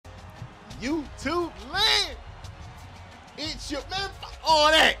YouTube land. It's your man.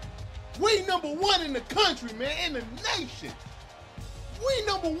 All that. We #1 in the country, man, in the nation. We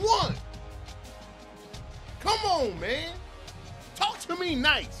 #1. Come on, man. Talk to me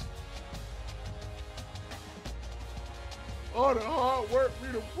nice. All the hard work we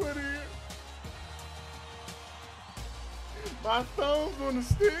done put in. My thumbs on the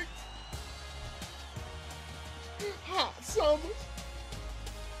sticks. Hot summers.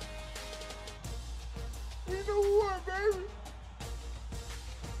 We #1, baby.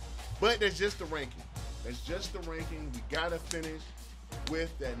 But that's just the ranking. That's just the ranking. We gotta finish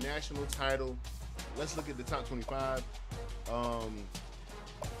with that national title. Let's look at the top 25.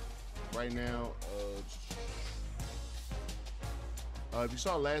 Right now, if you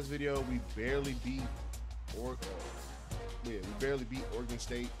saw last video, we barely beat Oregon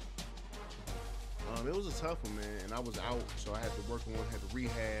State. It was a tough one, man, and I was out, so I had to work on, had to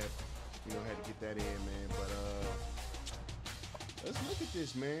rehab, you know, had to get that in, man. But let's look at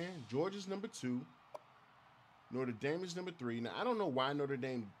this, man. Georgia's #2. Notre Dame is #3. Now, I don't know why Notre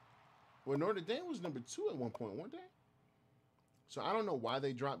Dame... Well, Notre Dame was #2 at one point, weren't they? So I don't know why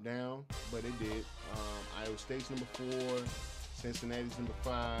they dropped down, but they did. Iowa State's #4. Cincinnati's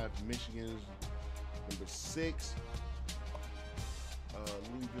 #5. Michigan's #6.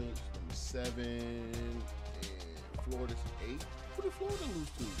 Louisville's #7. And Florida's 8. Who did Florida lose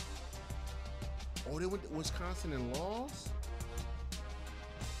to? Oh, they went to Wisconsin and lost?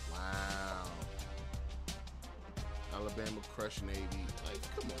 Wow. Alabama crushed Navy. Like,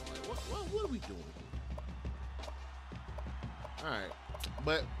 come on, man. What are we doing here? All right.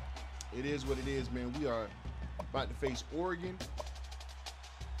 But it is what it is, man. We are about to face Oregon.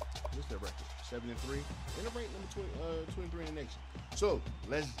 What's their record? 7-3. And they're ranked #20, 23 in the nation. So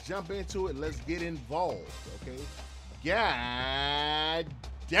let's jump into it. Let's get involved, okay? God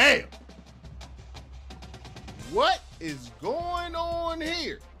damn. What is going on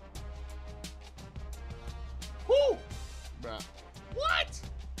here? Whoo! Bro. What?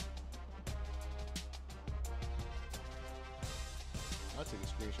 I'll take a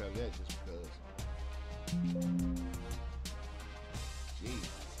screenshot of that just because. Jesus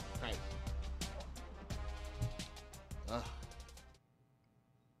Christ.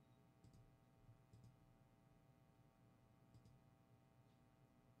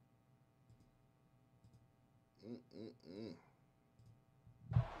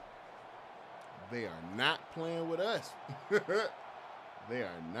 They are not playing with us. They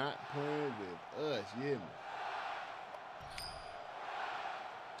are not playing with us, yeah.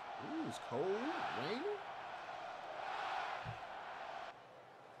 Ooh, it's cold, raining.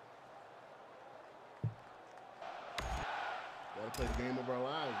 Gotta play the game of our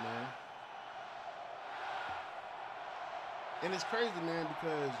lives, man. And it's crazy, man,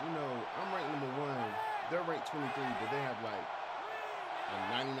 because, you know, I'm ranked #1. They're ranked 23, but they have, like, a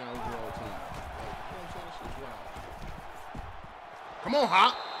 99 overall team. Like, you know what I'm saying? This shit's wild. Come on,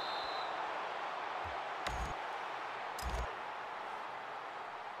 Hop.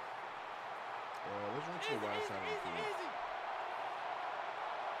 Let's run to the wide side of the field.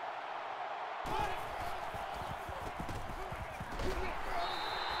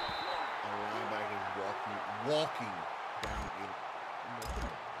 Our linebacker is walking down it.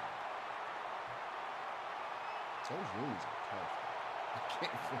 Those rooms are tough. I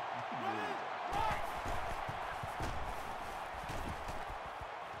can't feel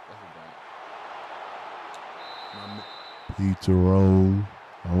That's pizza roll.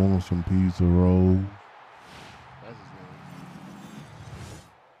 I want some pizza roll. That's his name.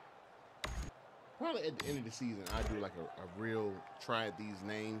 Probably at the end of the season, I do like a real try at these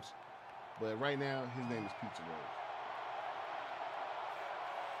names. But right now, his name is Pizza Roll.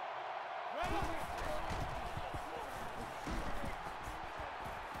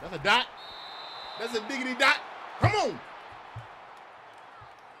 That's a dot. That's a diggity dot. Come on.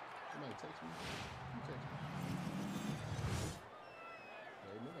 Somebody text me. You text me. No,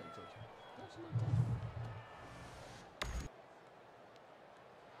 nobody text me. That's somebody text me.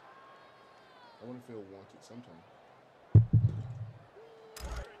 I want to feel wanted sometime.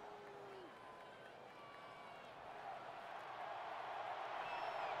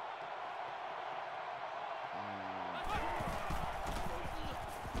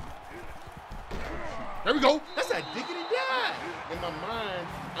 There we go. That's a diggity dive. In my mind,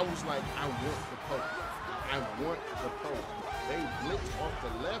 I was like, I want the post. I want the post. They blitzed off the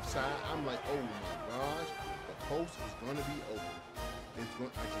left side. I'm like, oh my gosh, the post is going to be open. I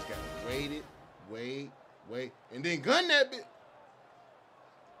just got to wait, and then gun that bit.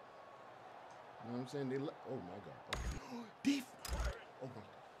 You know what I'm saying? Oh my God. Okay. Oh my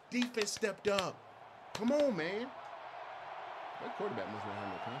God. Defense stepped up. Come on, man. That quarterback must not have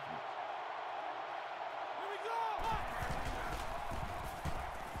no confidence.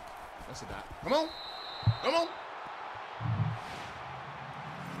 That's a dot. Come on. Come on.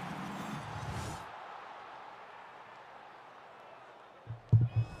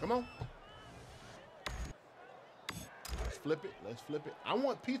 Come on. Let's flip it. Let's flip it. I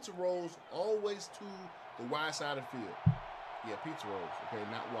want pizza rolls always to the wide side of the field. Yeah, pizza rolls. Okay,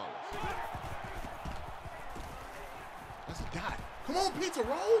 not Wallace. That's a dot. Come on, pizza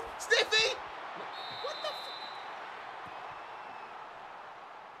rolls. Stiffy. What the f?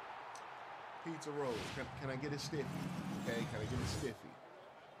 Pizza rolls. Can I get a stiffy? Okay, can I get a stiffy?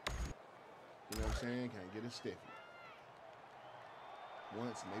 You know what I'm saying? Can I get a stiffy?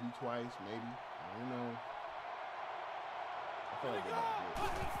 Once, maybe twice, maybe. I don't know. I feel like they're about to do it.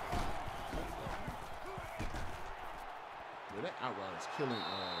 Yeah, that outright is killing.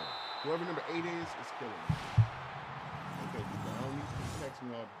 Whoever number 8 is killing me. Okay, people, I don't need to be texting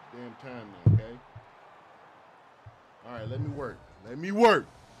me all the damn time now, okay? All right, let me work. Let me work.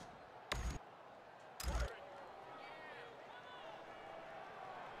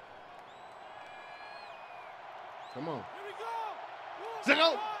 Come on.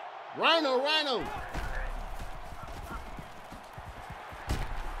 Ziggo! Rhino!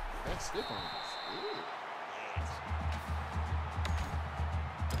 That's stiff on us. Yes.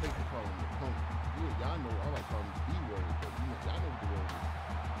 I think they call him the punk. Y'all know, I like to call him the B word, but y'all know what the word is.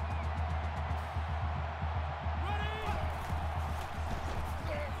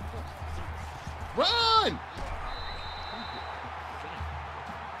 Run!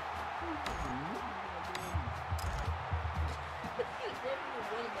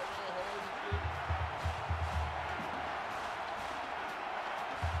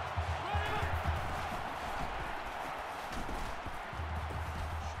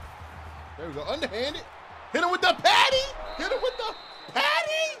 There we go. Underhanded. Hit him with the patty. Hit him with the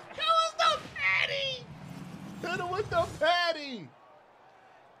patty. That was the patty. Hit him with the patty.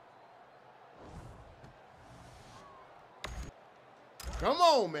 Come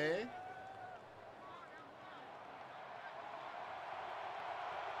on, man.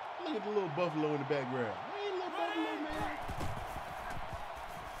 Look at the little buffalo in the background. Hey, little buffalo, man.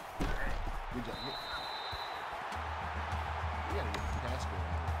 Good job. We gotta get the pass going.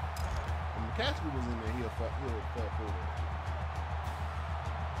 When McCaskey was in there, he'll fall forward.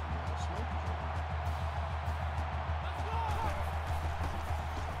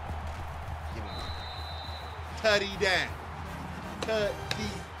 Tutty down.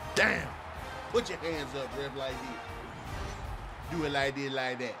 Tutty down. Put your hands up, ref, like this. Do it like this,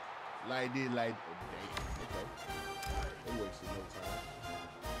 like that. Like this, like that. Okay. They wasted no time.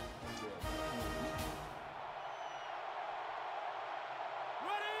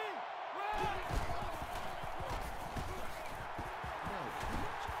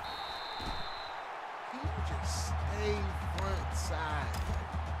 Front side.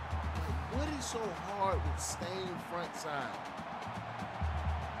 Like, what is so hard with staying front side?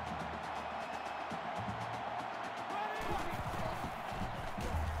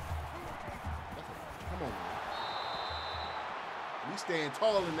 Come on, man. We staying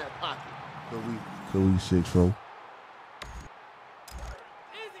tall in that pocket. Could we 6-4? Easy.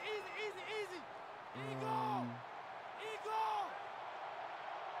 Eagle.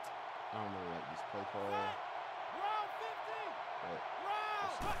 I don't really like this play call. Round 50.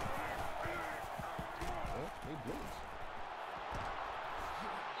 Well, they blitz.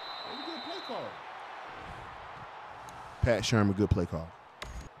 That was a good play call. Pat Sherman, good play call.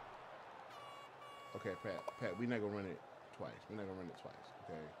 Okay, Pat, we're not gonna run it twice. Okay?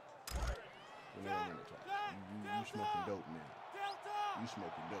 We're not gonna run it twice. You smoking dope, man. You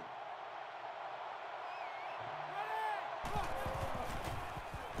smoking dope.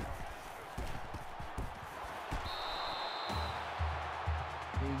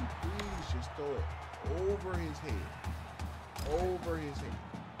 Can you please just throw it over his head? Over his head.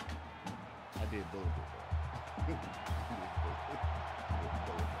 I did both of it.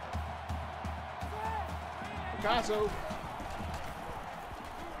 Picasso.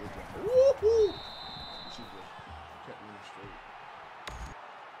 Good job. Woo-hoo! She just kept me straight.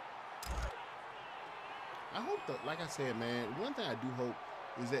 I hope that, like I said, man, one thing I do hope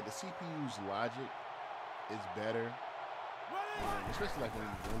is that the CPU's logic is better. Especially like when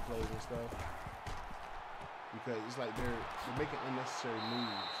you run plays and stuff. Because it's like they're making unnecessary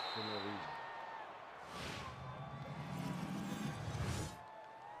moves for no reason.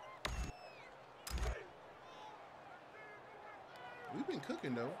 We've been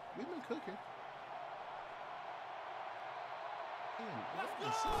cooking though. We've been cooking. Damn, Let's What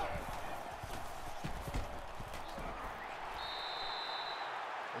is go. that?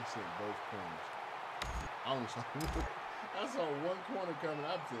 They sent both corners. I only saw I saw one corner coming.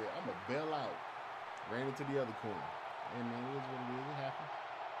 I said, I'm going to bail out. Ran into the other corner. Hey, man, it is what it is. It happens.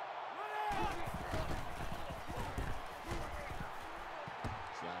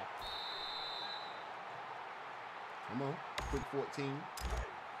 Slide. Come on. Quick 14.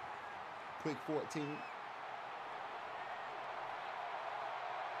 Quick 14.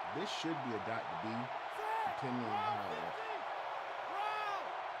 This should be a dot to B, depending on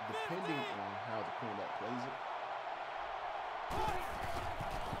how the cornerback plays it.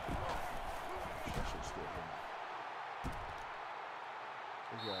 I should still hit him.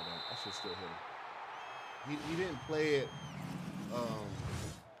 I should still hit him. He didn't play it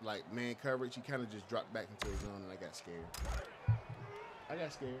like man coverage. He kind of just dropped back into his zone, and I got scared.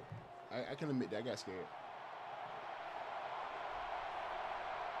 I can admit that I got scared.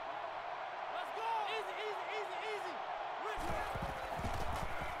 Let's go. Easy.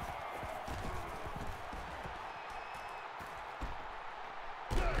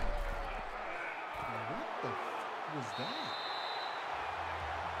 What the f was that?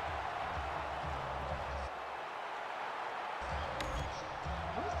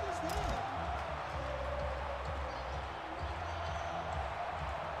 What was that?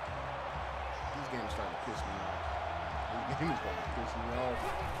 This game's starting to piss me off. This game is starting to piss me off.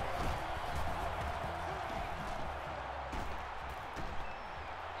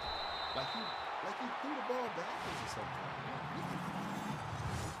 Like he threw the ball backwards or something.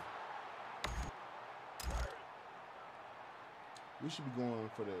 We should be going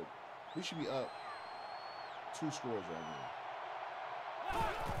for the. We should be up 2 scores right now.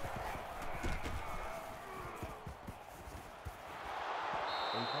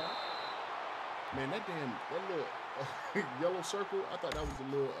 Man, that little yellow circle. I thought that was the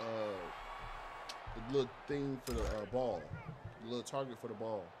little thing for the ball, the little target for the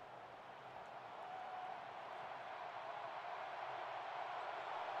ball.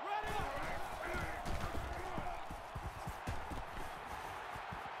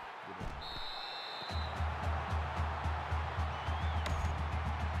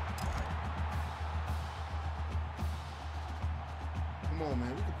 Come on,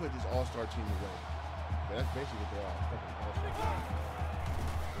 man. We can put this all-star team away. But that's basically what they are. Fucking all-star team.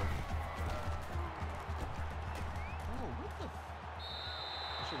 Oh, what the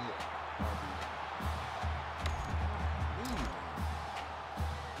I should hit RB.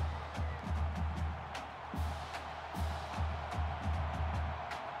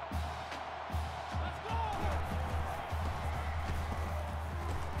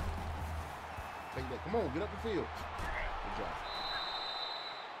 Take that. Come on, get up the field. Good job.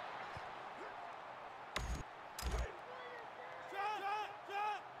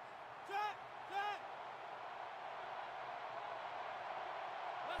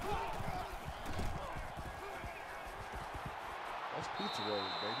 That's pizza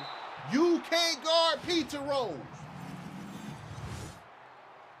rolls, baby. You can't guard pizza rolls.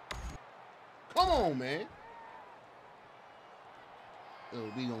 Come on, man.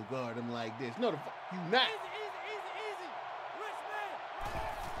 Oh, we gonna guard them like this. No, the fuck you not. Easy. Rich man.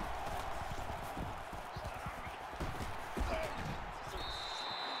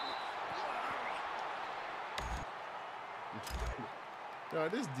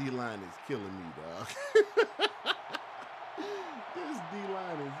 Dog, this D-line is killing me, dog. This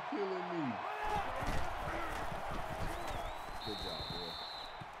D-line is killing me. Good job, boy.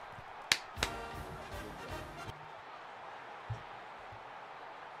 Good job.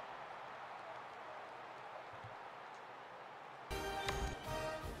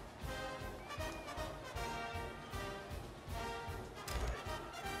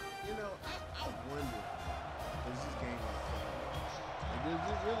 You know, I wonder, is this game like fun? Like, does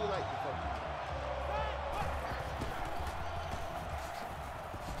this really like the fucking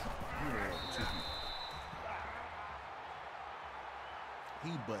He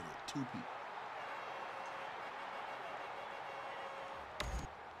butted 2 people.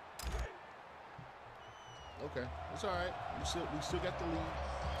 Okay, it's all right. We still got the lead.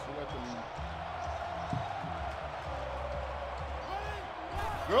 Still got the lead.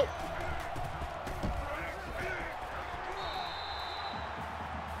 Go.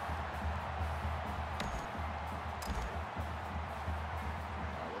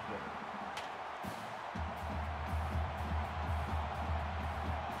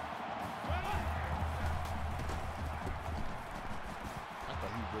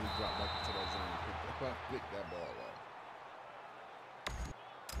 Drop back into that zone and pick that ball off.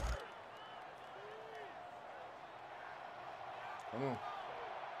 Come on.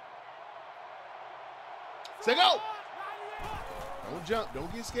 Say go. Don't jump.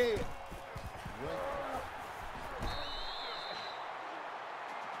 Don't get scared. What?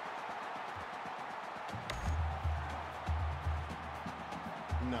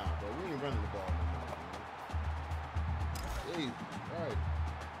 Nah, bro. We ain't running the ball no more, man. Hey, all right.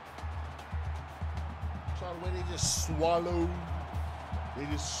 Try the way they just swallowed. They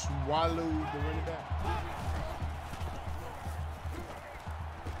just swallowed the running back.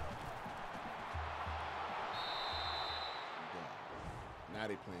 Now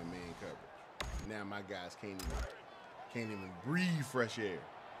they playing man coverage. Now my guys can't even breathe fresh air.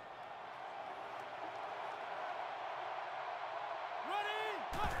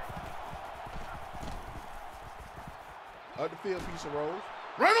 Up the field, piece of rolls.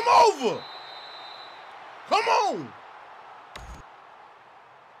 Run them over! Come on!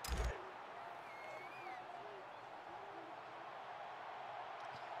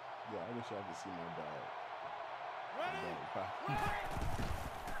 Yeah, I wish y'all could see my dog.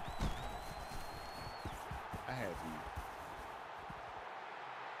 I had to.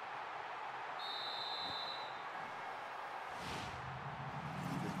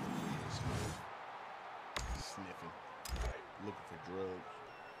 Sniffing. Looking for drugs.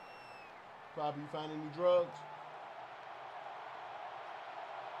 Poppy, you find any drugs?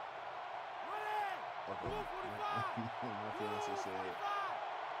 Okay. My fiance said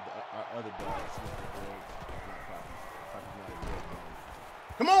our other dog sniffed the drugs. Not Poppy. Poppy's not a drug dog.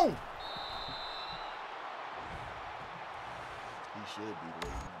 Come on! He should be the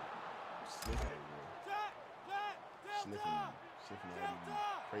way he sniffing everywhere. Sniffing all these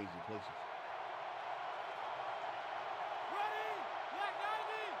crazy places.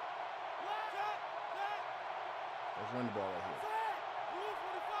 Let's run the ball right here.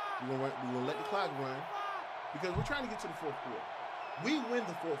 We're gonna let the clock run because we're trying to get to the fourth quarter. We win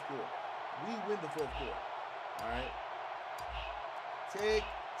the fourth quarter. We win the fourth quarter. All right. Tick,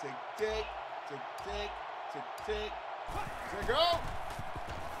 tick, tick, tick, tick, tick, tick. There go.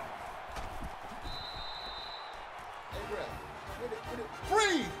 Hey, bro.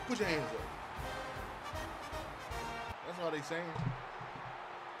 Freeze! Put your hands up. That's all they saying.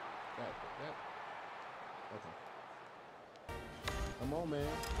 That. Okay. Come on,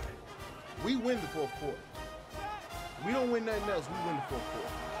 man. We win the fourth quarter. We don't win nothing else. We win the fourth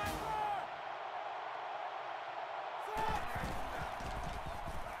quarter.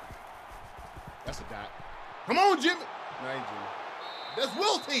 That's a dot. Come on, Jimmy. No, ain't Jimmy. That's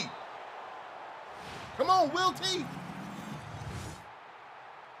Will T. Come on, Will T.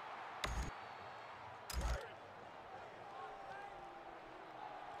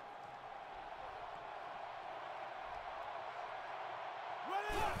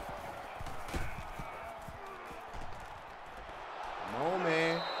 Come on,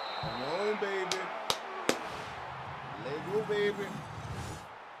 man. Come on, baby. Let go, baby.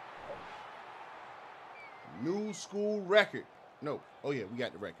 New school record. No. Oh, yeah, we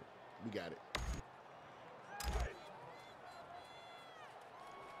got the record. We got it.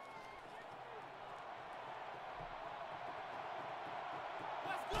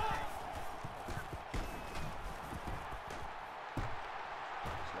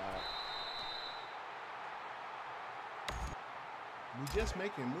 We just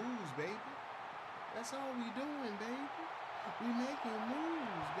making moves, baby. That's all we doing, baby. We making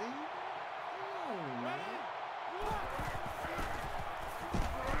moves, baby. Come on, man.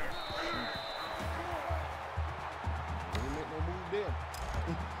 We didn't make no move there.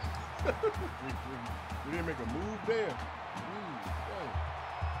 We didn't make a move there.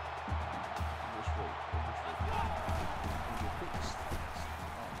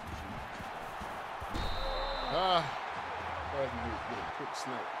 Get a quick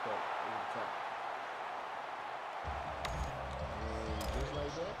snipe cut over the top. And just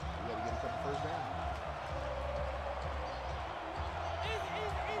like that, we got to get a couple first down.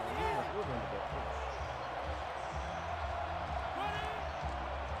 We're running the ball first.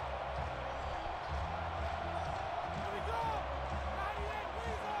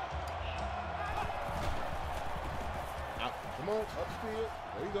 Out. Come on, upfield.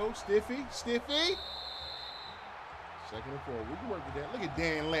 There you go, Stiffy. Second and 4. We can work with that. Look at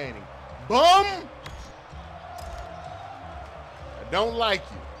Dan Lanning. Bum! I don't like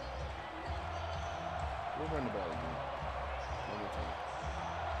you. We'll run the ball again. One more time.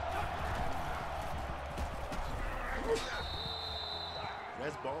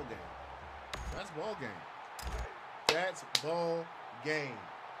 That's ball game. That's ball game. That's ball game.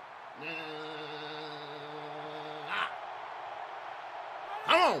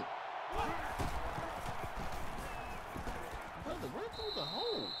 Come on! to run through the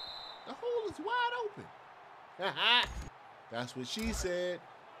hole. The hole is wide open. That's what she said.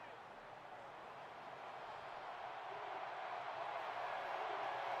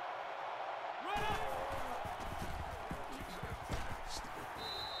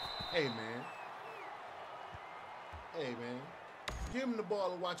 Hey, man. Hey, man. Give him the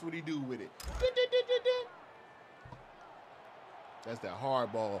ball and watch what he do with it. That's that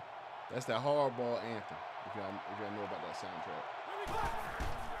hard ball. That's that hard ball anthem. If y'all know about that soundtrack.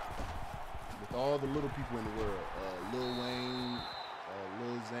 With all the little people in the world. Lil Wayne,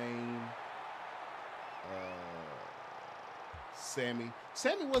 Lil Zane, Sammy.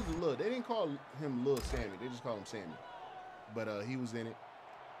 Sammy wasn't Lil. They didn't call him Lil Sammy. They just called him Sammy. But he was in it.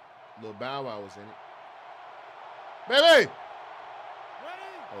 Lil Bow Wow was in it. Baby!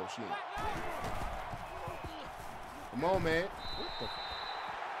 Oh, shit. Come on, man. What the?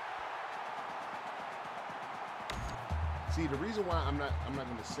 See, the reason why I'm not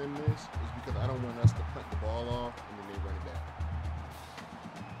gonna send this is because I don't want us to punt the ball off and then they run it back.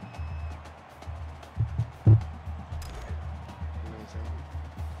 You know what I'm saying?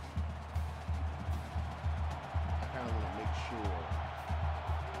 I kind of want to make sure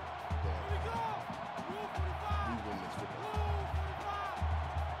that we win this football.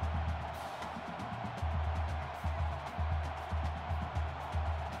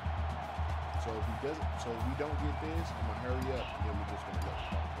 So if we don't get this, I'm gonna hurry up and then we're just gonna let the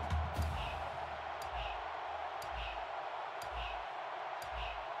clock go.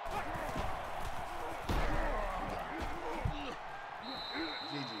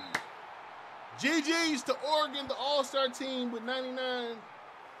 GG's to Oregon, the all-star team with 99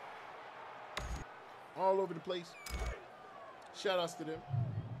 all over the place. Shout outs to them.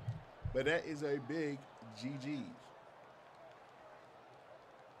 But that is a big GG's.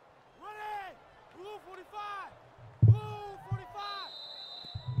 Blue 45! Blue 45!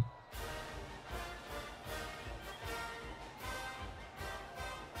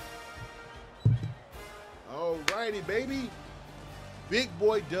 All righty, baby. Big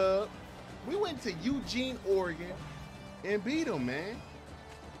boy dub. We went to Eugene, Oregon, and beat them, man.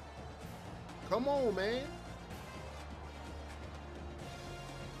 Come on, man.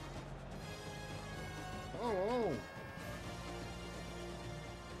 Come on.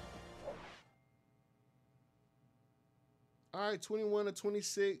 All right, 21 to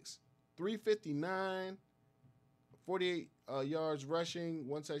 26, 359, 48 yards rushing,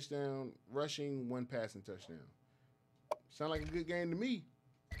 1 touchdown rushing, 1 passing touchdown. Sound like a good game to me.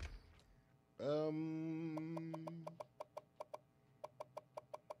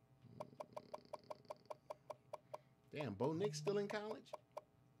 Damn, Bo Nick's still in college?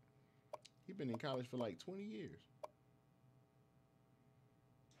 He's been in college for like 20 years.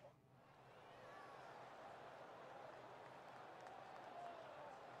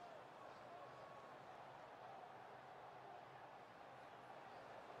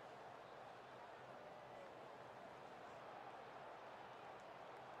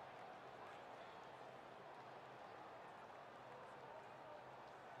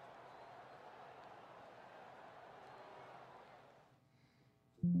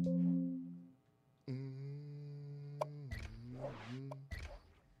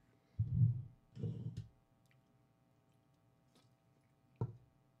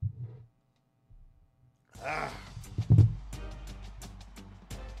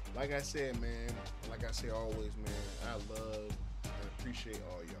 Like I said, man, like I say always, man, I love and appreciate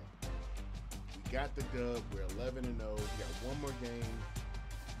all y'all. We got the dub. We're 11-0. We got one more game.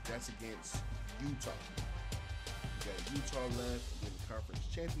 That's against Utah. We got Utah left, and then the conference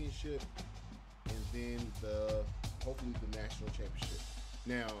championship, and then hopefully the national championship.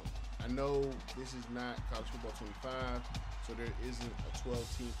 Now, I know this is not college football 25, so there isn't a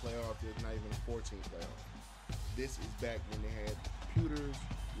 12-team playoff. There's not even a 14 playoff. This is back when they had computers,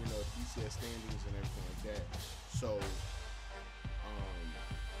 you know, PCS standings and everything like that. So,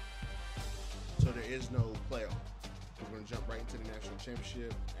 so there is no playoff. We're going to jump right into the national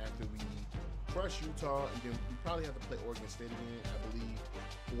championship after we crush Utah, and then we probably have to play Oregon State again, I believe,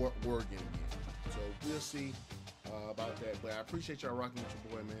 or Oregon again. So we'll see about that. But I appreciate y'all rocking with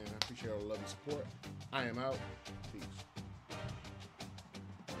your boy, man. I appreciate all the love and support. I am out. Peace.